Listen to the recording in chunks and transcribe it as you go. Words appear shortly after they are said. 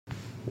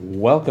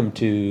Welcome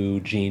to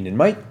Gene and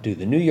Mike do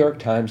the New York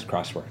Times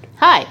crossword.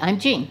 Hi, I'm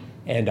Jean.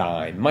 And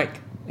I'm Mike.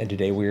 And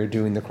today we are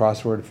doing the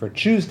crossword for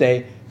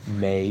Tuesday,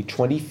 May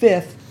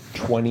 25th,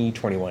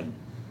 2021.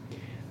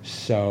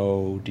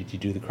 So, did you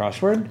do the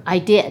crossword? I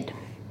did.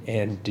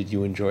 And did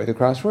you enjoy the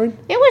crossword?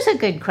 It was a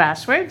good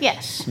crossword,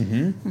 yes.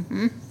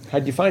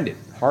 How'd you find it?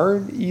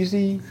 Hard,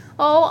 easy?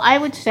 Oh, I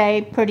would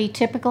say pretty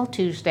typical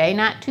Tuesday,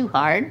 not too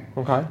hard.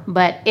 Okay.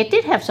 But it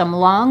did have some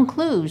long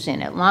clues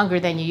in it, longer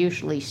than you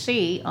usually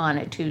see on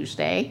a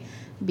Tuesday,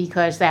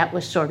 because that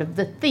was sort of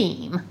the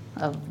theme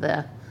of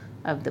the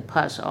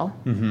puzzle.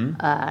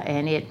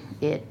 And it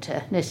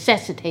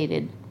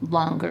necessitated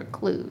longer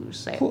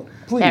clues that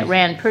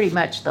ran pretty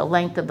much the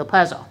length of the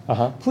puzzle.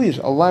 Please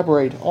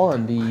elaborate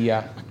on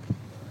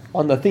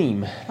the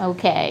theme.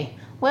 Okay.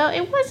 Well,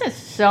 it wasn't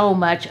so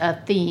much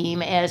a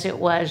theme as it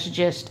was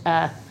just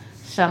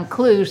some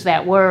clues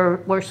that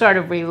were sort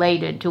of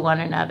related to one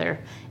another,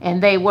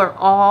 and they were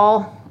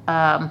all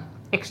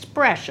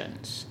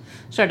expressions,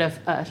 sort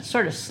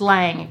of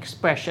slang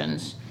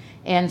expressions,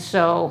 and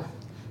so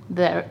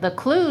the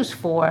clues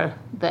for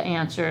the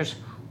answers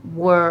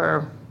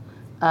were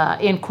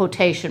in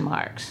quotation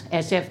marks,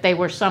 as if they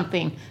were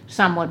something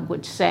someone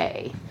would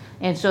say.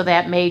 And so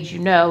that made you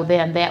know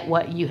then that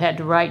what you had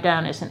to write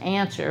down as an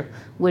answer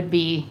would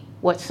be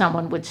what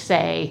someone would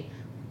say.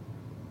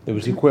 It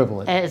was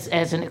equivalent.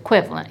 As an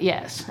equivalent,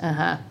 yes.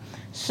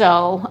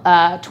 So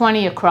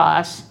 20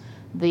 across,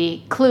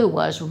 the clue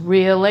was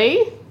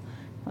really,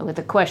 with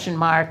a question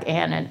mark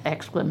and an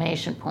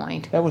exclamation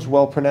point. That was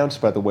well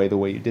pronounced, by the way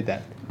you did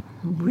that.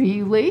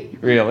 Really?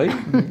 Really?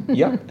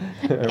 Yep.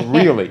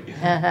 Really.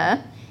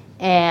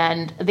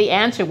 And the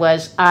answer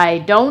was, I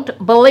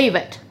don't believe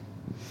it.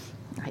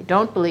 I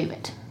don't believe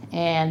it.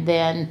 And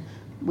then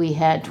we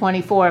had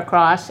 24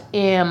 across,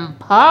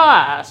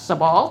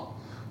 impossible,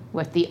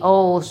 with the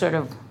O sort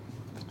of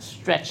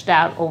stretched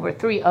out over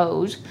 3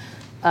 O's,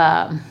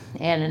 and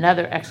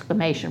another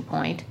exclamation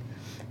point.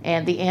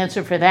 And the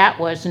answer for that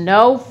was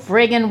no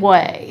friggin'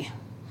 way.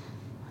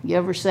 You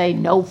ever say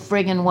no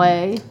friggin'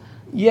 way?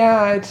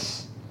 Yeah,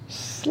 it's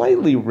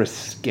slightly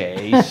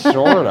risque,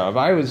 sort of.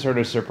 I was sort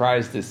of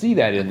surprised to see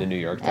that in the New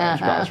York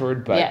Times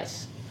crossword, but...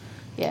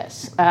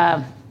 Yes.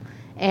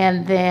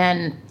 And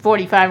then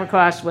 45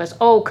 across was,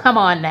 oh, come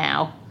on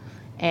now.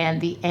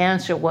 And the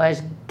answer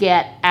was,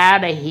 get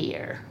out of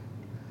here.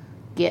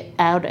 Get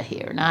out of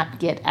here. Not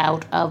get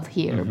out of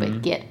here,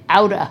 but get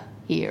out of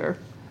here.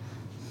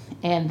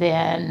 And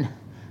then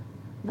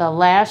the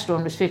last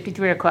one was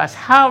 53 across,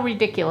 how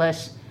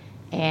ridiculous.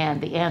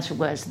 And the answer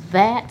was,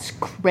 that's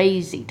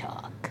crazy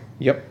talk.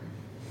 Yep.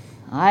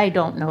 I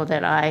don't know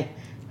that I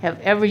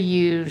have ever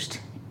used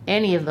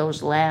any of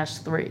those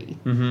last three.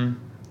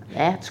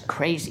 That's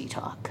crazy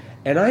talk.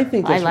 And I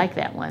think I like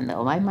that one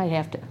though. I might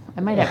have to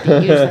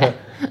use that,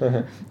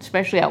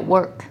 especially at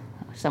work.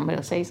 Somebody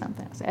will say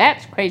something. I'll say,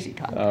 that's crazy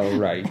talk. Oh,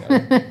 right.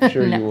 I'm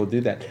sure you will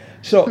do that.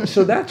 So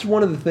that's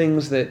one of the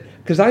things that,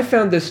 because I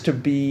found this to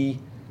be,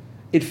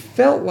 it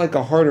felt like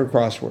a harder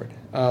crossword.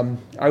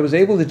 I was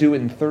able to do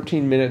it in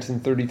 13 minutes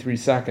and 33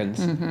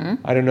 seconds.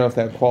 I don't know if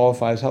that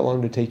qualifies. How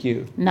long did it take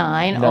you?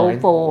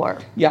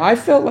 9:04. Yeah, I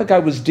felt like I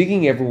was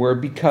digging everywhere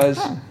because...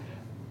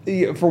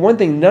 For one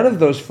thing, none of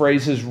those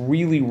phrases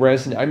really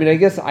resonate. I mean, I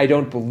guess I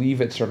don't believe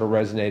it sort of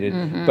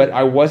resonated, but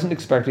I wasn't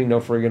expecting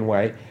no friggin'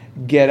 way.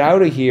 Get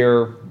out of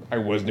here, I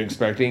wasn't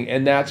expecting,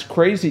 and that's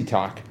crazy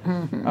talk.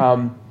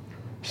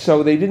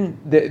 So they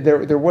didn't.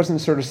 There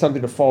wasn't sort of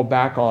something to fall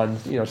back on,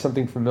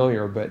 something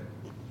familiar. But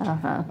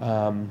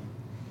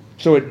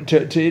so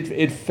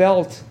it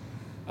felt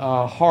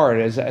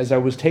hard as I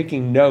was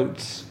taking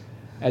notes.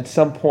 At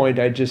some point,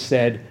 I just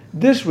said,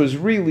 "This was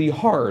really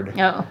hard."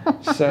 Oh.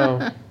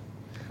 So.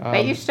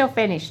 But you still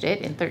finished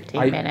it in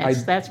 13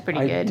 minutes. That's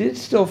pretty good. I did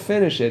still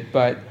finish it,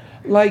 but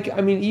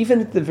even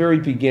at the very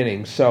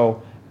beginning.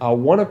 So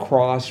one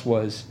across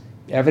was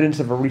evidence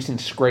of a recent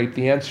scrape.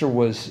 The answer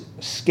was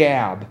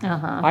scab.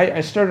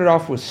 I started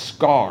off with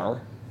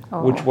scar,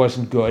 which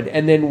wasn't good.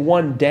 And then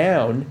one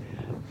down,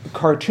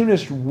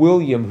 cartoonist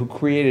William, who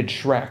created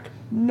Shrek.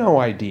 No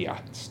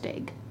idea.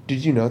 Stig.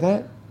 Did you know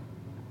that?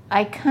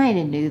 I kind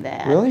of knew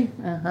that. Really?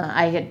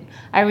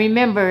 I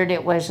remembered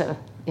it was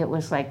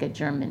like a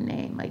German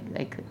name. I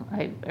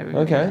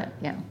remember that.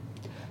 Yeah.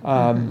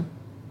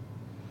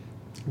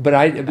 But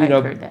I've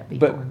heard that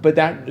before. but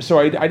that, so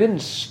I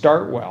didn't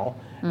start well,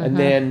 and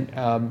then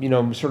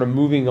sort of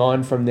moving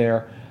on from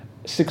there,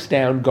 6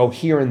 down, go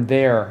here and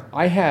there.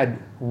 I had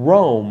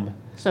Rome.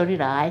 So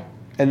did I.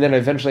 And then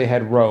eventually I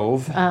had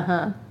Rove.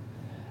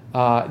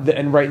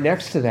 And right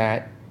next to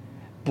that,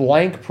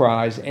 blank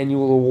prize,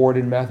 annual award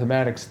in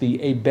mathematics,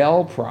 the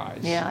Abel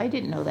Prize. Yeah, I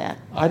didn't know that.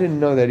 I didn't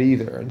know that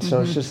either. And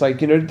so it's just like,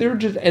 they're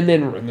just, and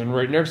then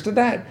right next to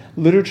that,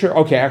 literature.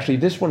 Okay, actually,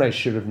 this one I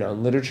should have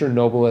known. Literature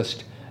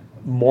Nobelist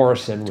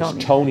Morrison was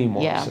Toni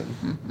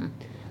Morrison.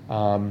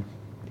 Yeah.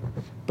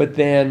 But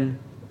then,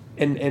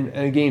 and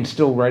again,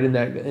 still right in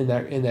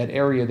that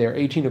area there,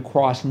 18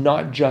 across,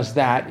 not just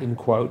that, in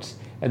quotes,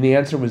 and the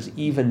answer was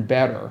even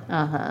better.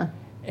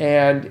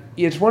 And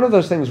it's one of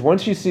those things,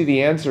 once you see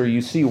the answer,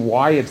 you see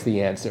why it's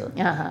the answer.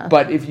 Uh-huh.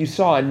 But if you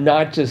saw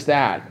not just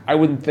that, I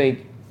wouldn't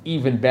think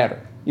even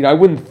better. I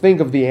wouldn't think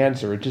of the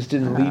answer. It just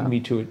didn't lead me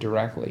to it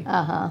directly.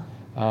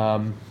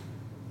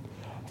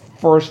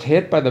 First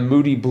hit by the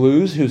Moody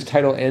Blues, whose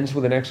title ends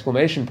with an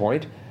exclamation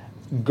point.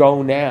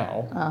 Go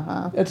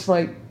Now. It's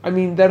like,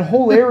 that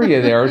whole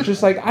area there is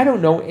just like, I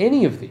don't know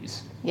any of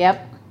these.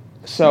 Yep.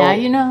 So now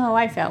you know how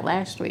I felt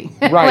last week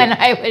Right. when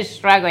I was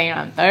struggling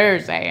on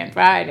Thursday and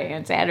Friday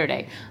and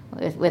Saturday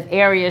with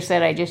areas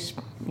that I just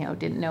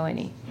didn't know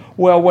any.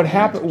 Well, what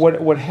happened?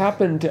 What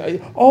happened?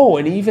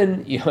 And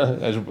even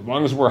as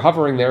long as we're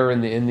hovering there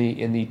in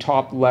the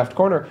top left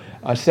corner,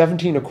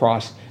 17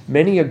 across.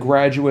 Many a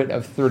graduate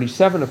of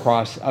 37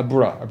 across,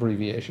 ABRA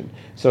abbreviation.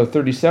 So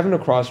 37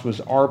 across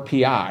was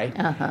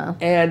RPI,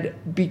 and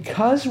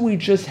because we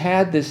just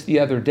had this the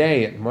other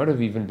day, it might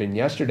have even been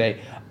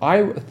yesterday.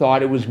 I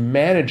thought it was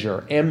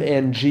manager,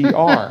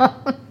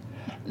 MNGR,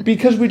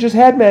 because we just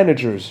had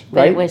managers,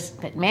 right?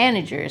 But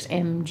managers,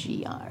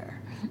 MGR,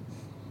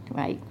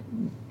 right?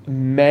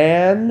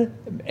 Man,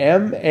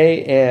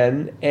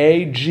 MANAGERS.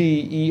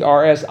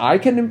 I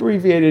can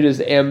abbreviate it as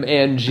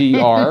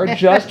MNGR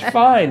just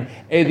fine.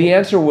 The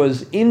answer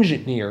was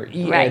engineer,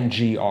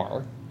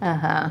 ENGR.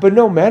 But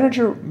no,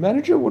 manager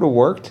would have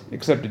worked,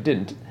 except it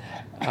didn't.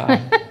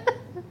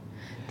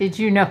 Did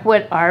you know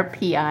what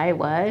RPI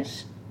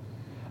was?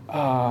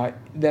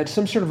 That's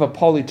some sort of a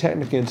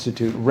polytechnic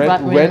institute.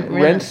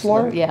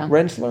 Rensselaer? Yeah.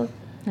 Rensselaer?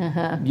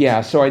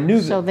 Yeah, so I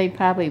knew that. So they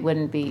probably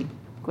wouldn't be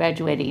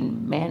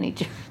graduating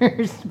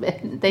managers, but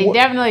they'd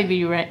definitely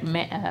be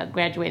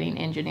graduating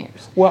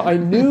engineers. Well, I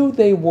knew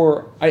they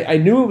were. I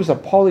knew it was a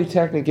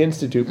polytechnic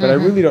institute, but I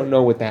really don't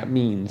know what that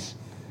means.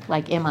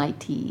 Like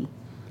MIT.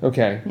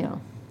 Okay.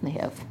 They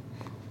have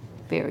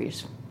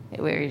various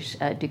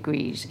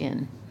degrees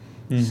in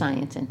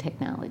science and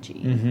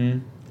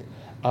technology.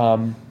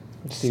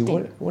 Let's see,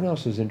 what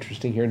else is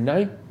interesting here?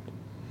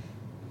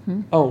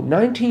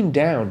 19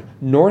 down.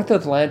 North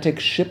Atlantic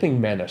shipping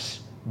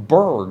menace.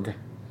 Berg.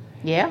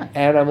 Yeah.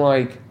 And I'm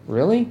like,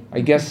 really?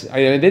 I guess,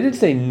 they did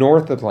say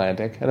North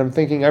Atlantic, and I'm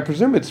thinking, I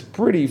presume it's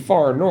pretty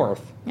far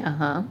north.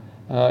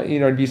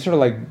 It'd be sort of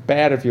like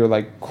bad if you're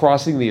like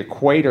crossing the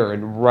equator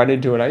and run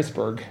into an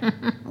iceberg.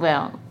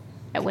 Well,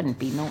 that wouldn't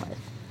be north.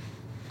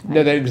 Right?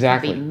 No, that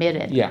exactly. It'd be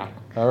mid-Atlantic. Yeah,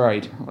 all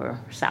right. Or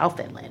South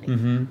Atlantic.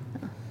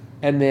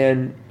 And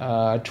then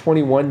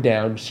 21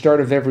 down, start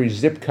of every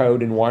zip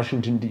code in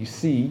Washington,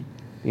 D.C.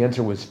 The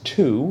answer was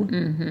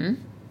 2.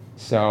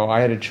 So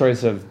I had a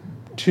choice of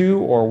 2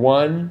 or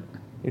 1,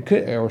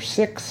 or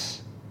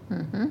 6.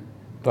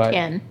 But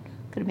 10.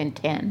 Could have been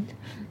 10.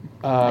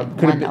 Like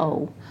could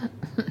 1-0.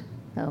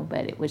 No,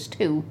 but it was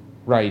 2.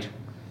 Right.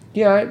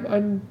 Yeah,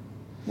 I'm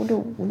wonder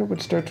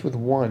what starts with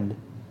 1.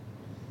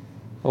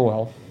 Oh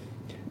well.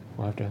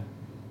 We'll have to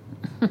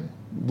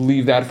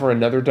leave that for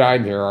another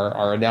time here,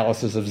 our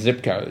analysis of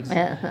zip codes.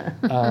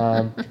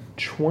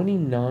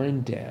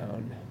 29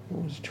 down.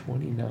 What was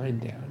 29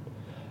 down?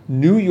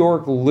 New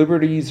York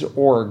Liberties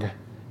Org,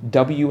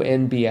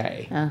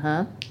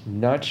 WNBA.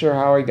 Not sure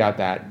how I got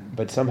that,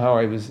 but somehow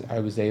I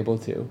was able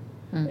to.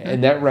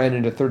 And that ran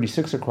into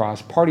 36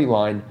 across, party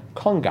line,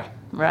 conga.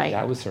 Right.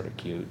 That was sort of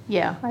cute.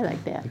 Yeah, I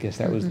like that. I guess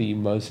that was the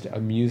most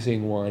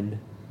amusing one.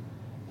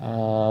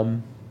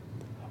 And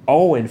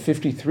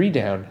 53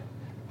 down.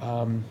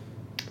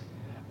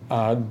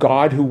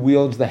 God Who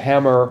Wields the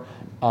Hammer,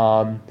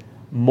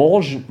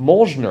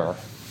 Mjolnir.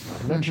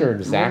 I'm not sure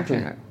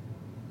exactly.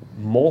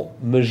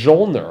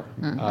 Mjolnir.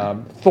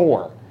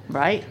 Thor.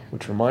 Right.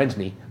 Which reminds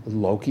me,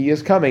 Loki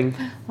is coming.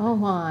 Oh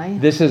my.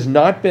 This has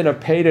not been a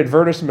paid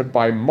advertisement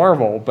by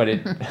Marvel, but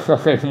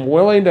I'm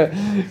willing to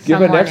give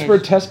Someone an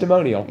expert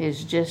testimonial.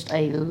 Is just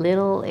a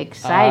little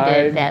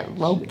excited that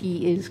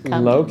Loki is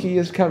coming. Loki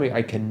is coming.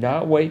 I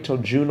cannot wait till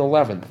June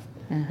 11th.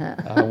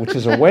 Which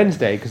is a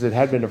Wednesday, because it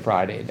had been a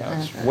Friday. Now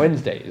it's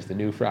Wednesday is the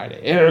new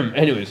Friday.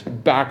 Anyways,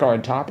 back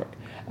on topic.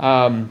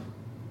 I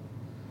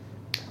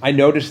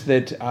noticed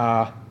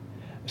that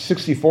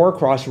 64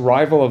 across,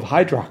 rival of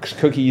Hydrox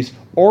cookies,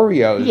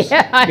 Oreos.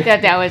 Yeah, I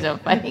thought that was a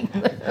funny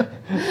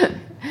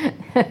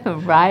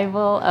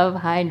rival of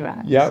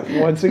Hydrox. Yep,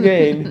 once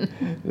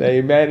again,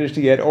 they managed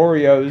to get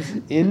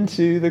Oreos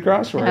into the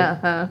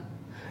crossword.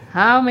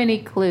 How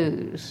many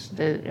clues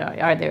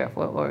are there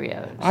for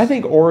Oreos? I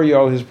think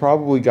Oreo has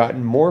probably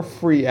gotten more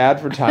free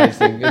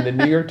advertising in the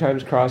New York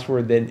Times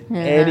crossword than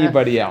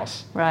anybody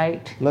else.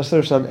 Right. Unless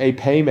there's some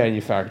Apé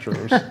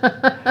manufacturers.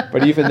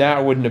 But even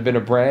that wouldn't have been a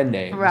brand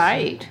name.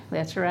 Right.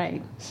 That's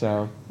right.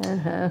 So,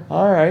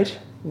 all right.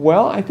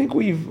 Well, I think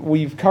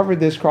we've covered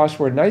this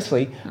crossword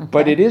nicely,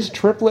 but it is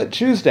Triplet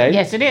Tuesday.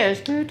 Yes, it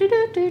is.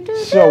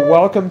 So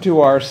welcome to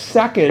our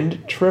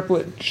second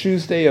Triplet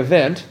Tuesday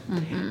event,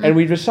 and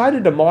we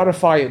decided to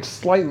modify it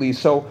slightly.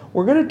 So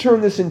we're going to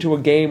turn this into a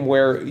game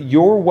where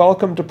you're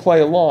welcome to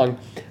play along,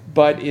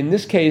 but in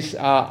this case,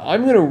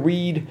 I'm going to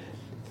read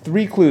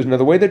 3 clues. Now,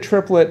 the way that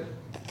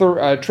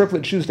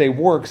Triplet Tuesday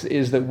works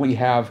is that we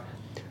have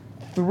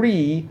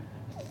 3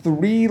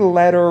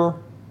 three-letter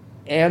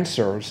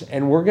answers,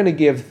 and we're going to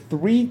give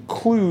 3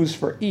 clues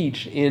for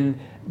each in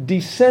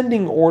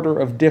descending order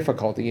of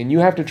difficulty, and you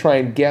have to try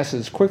and guess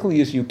as quickly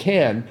as you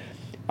can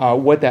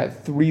what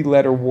that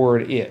 3-letter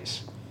word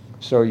is.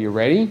 So are you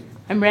ready?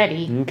 I'm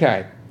ready.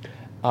 Okay.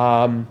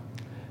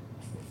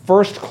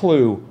 First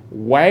clue,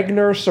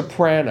 Wagner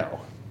soprano.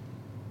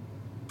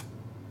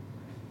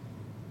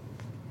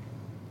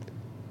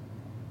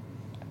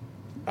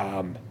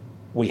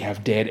 We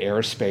have dead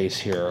airspace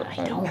here.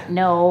 I don't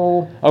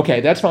know. Okay,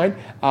 that's fine.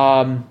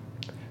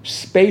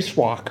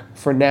 Spacewalk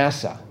for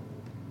NASA.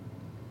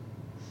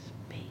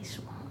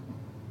 Spacewalk.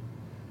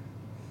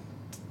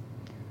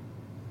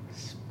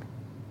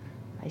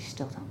 I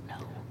still don't know.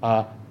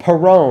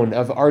 Perón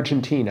of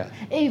Argentina.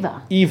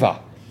 Eva.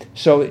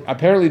 So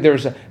apparently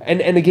there's a...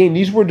 And again,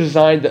 these were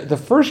designed... The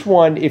first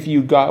one, if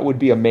you got, would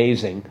be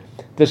amazing.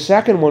 The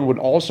second one would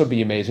also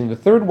be amazing. The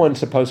third one's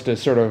supposed to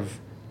sort of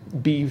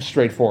be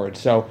straightforward.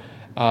 So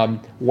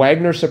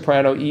Wagner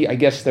soprano, I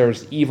guess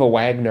there's Eva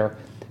Wagner,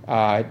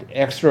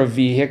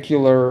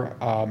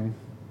 extravehicular,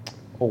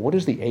 what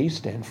does the A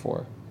stand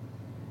for?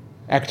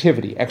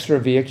 Activity,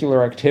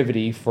 extravehicular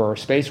activity for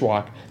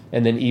spacewalk,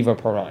 and then Eva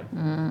Perón.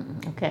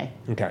 Okay.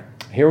 Okay,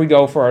 here we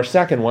go for our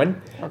second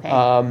one. Okay.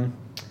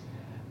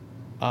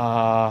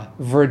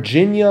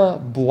 Virginia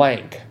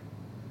blank.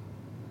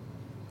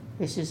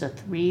 This is a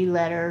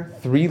 3-letter.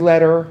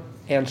 3-letter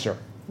answer.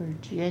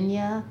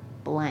 Virginia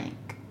blank.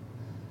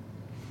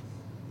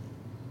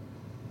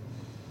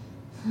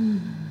 I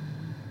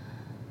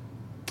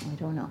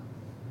don't know.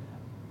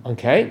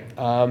 Okay.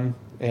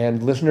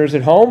 And listeners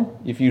at home,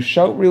 if you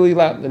shout really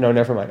loud... No,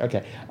 never mind.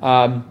 Okay.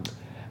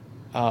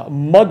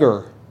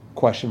 Mugger,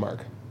 question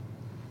mark.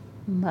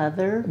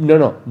 Mother.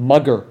 No,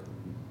 mugger.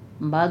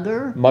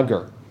 Mugger.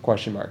 Mugger,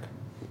 question mark.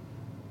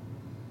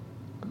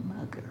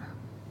 Mugger.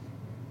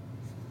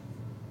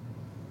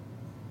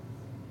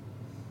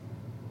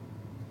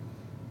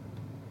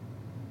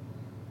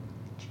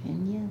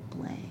 Virginia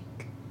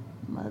blank.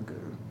 Mugger.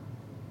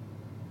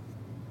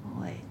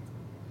 Boy,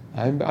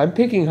 I'm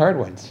picking hard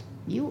ones.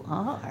 you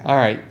are. All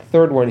right,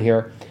 third one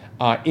here.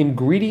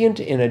 Ingredient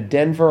in a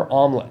Denver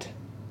omelet.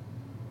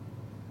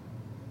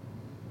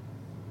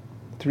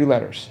 3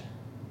 letters.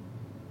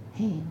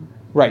 Ham.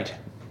 Right.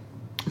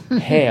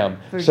 Ham.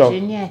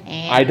 Virginia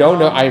ham. I don't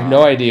know. I have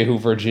no idea who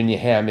Virginia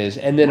Ham is.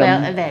 And then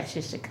Well, that's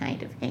just a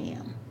kind of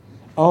ham.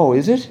 oh,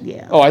 is it?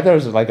 Yeah. Oh, I thought it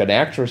was like an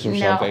actress or No.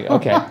 something.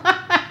 Okay.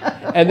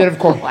 And then of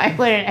course, Why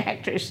would an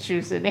actress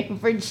choose the name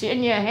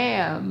Virginia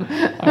Ham?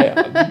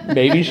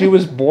 maybe she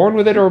was born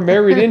with it or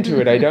married into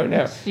it. I don't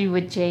know. She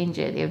would change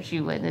it if she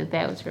went. If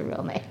that was her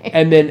real name.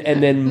 And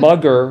then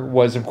mugger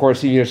was, of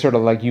course, sort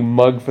of like you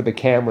mug for the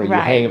camera. You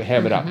Right.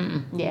 ham it up.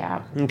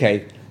 Yeah.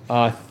 Okay.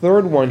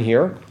 Third one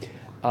here.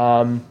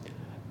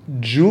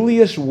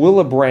 Julius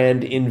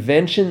Willebrand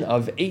invention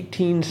of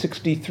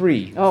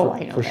 1863. Oh,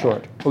 I know for that.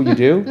 short. Oh, you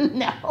do?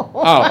 No.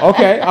 Oh,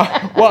 okay.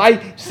 Well, I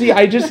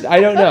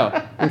don't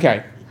know.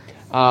 Okay.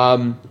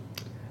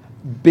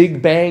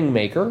 Big Bang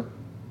maker.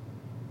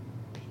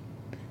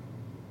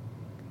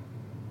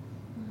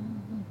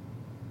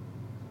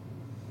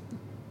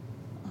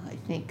 I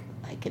think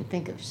I can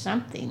think of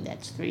something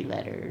that's 3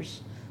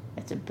 letters.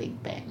 That's a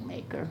Big Bang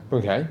maker.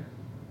 Okay.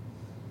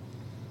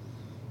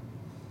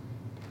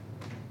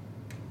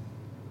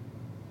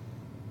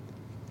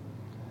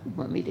 You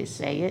want me to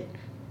say it?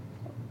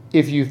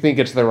 If you think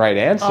it's the right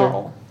answer.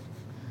 Oh.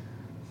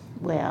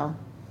 Well,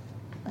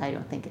 I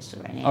don't think it's the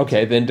right answer.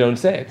 Okay, then don't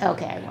say it.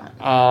 Okay, I won't.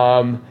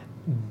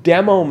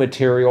 Demo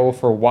material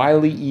for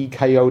Wile E.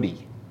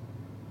 Coyote.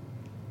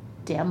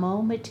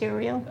 Demo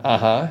material?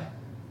 Uh-huh.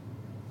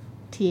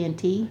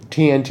 TNT?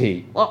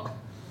 TNT. Oh,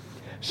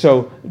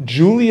 So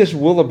Julius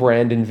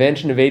Willebrand,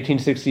 invention of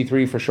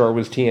 1863 for short,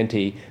 was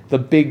TNT. The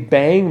Big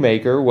Bang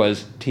maker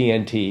was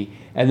TNT.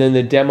 And then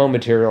the demo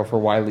material for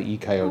Wile E.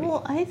 Coyote.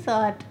 well, I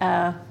thought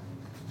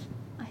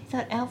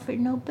Alfred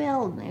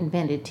Nobel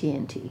invented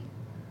TNT.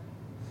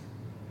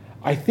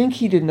 I think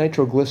he did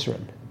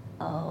nitroglycerin.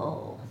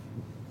 Oh,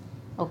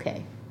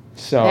 okay.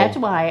 So That's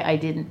why I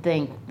didn't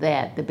think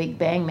that the Big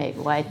Bang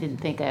maker. Why I didn't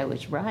think I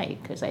was right,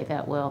 because I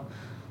thought, well,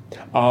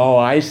 oh,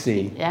 I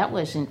see. that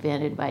was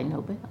invented by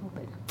Nobel.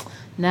 But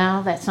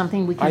now that's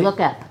something we can I- look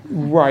up.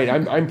 Right.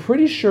 I'm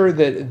pretty sure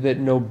that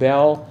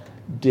Nobel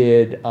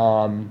did.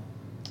 I'm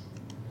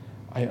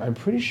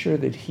pretty sure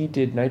that he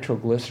did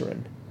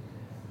nitroglycerin.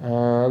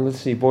 Let's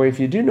see. Boy, if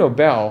you do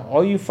Nobel,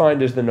 all you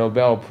find is the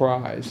Nobel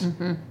Prize.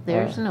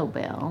 There's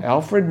Nobel.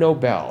 Alfred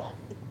Nobel.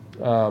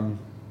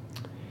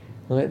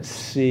 Let's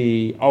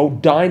see. Oh,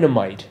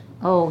 dynamite.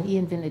 Oh, he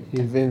invented. He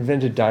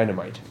invented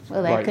dynamite.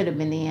 Well, that Right. could have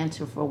been the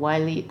answer for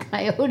Wile E.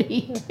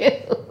 Coyote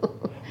too.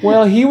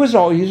 Well, he's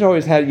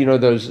always had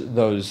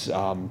those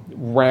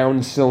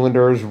round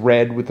cylinders,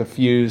 red with a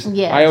fuse.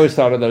 Yes. I always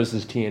thought of those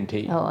as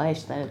TNT. Oh, I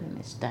just thought of him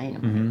as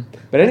dynamite.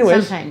 But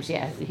anyways, Sometimes,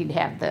 yeah, he'd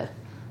have the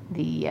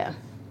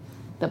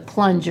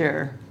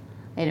plunger,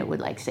 and it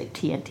would like say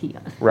TNT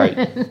on it. Right.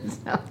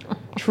 So,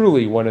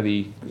 Truly one of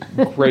the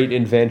great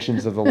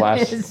inventions of the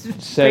last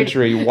It's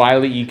century,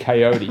 Wile E.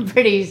 Coyote.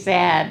 pretty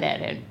sad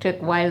that it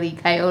took Wile E.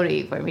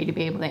 Coyote for me to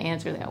be able to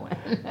answer that one.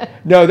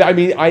 No, I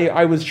mean,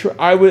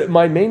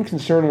 my main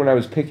concern when I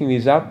was picking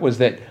these up was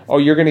that,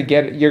 you're going to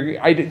get,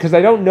 because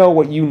I don't know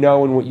what you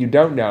know and what you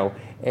don't know.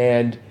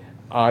 And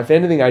if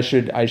anything, I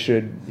should,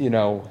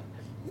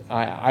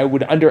 I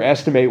would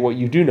underestimate what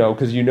you do know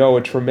because you know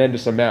a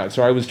tremendous amount.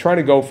 So I was trying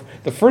to go,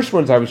 the first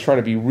ones I was trying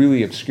to be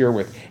really obscure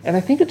with. And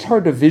I think it's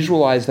hard to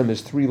visualize them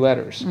as 3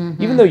 letters,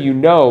 even though you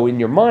know in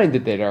your mind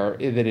that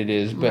it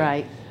is. But,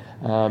 Right.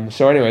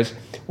 So anyways,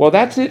 well,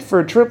 that's it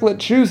for Triplet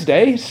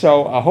Tuesday.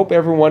 So I hope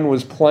everyone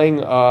was playing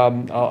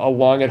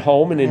along at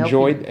home and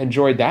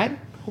enjoyed that.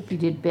 Hope you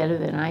did better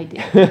than I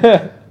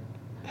did.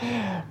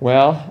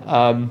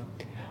 Well,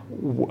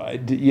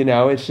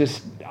 it's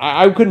just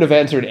I couldn't have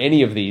answered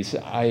any of these.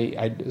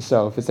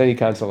 So if it's any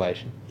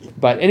consolation.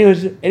 But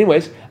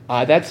anyways,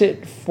 that's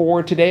it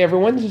for today,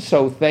 everyone.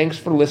 So thanks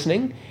for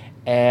listening,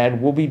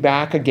 and we'll be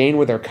back again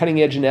with our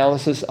cutting edge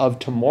analysis of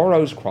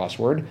tomorrow's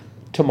crossword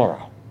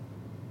tomorrow.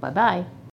 Bye-bye.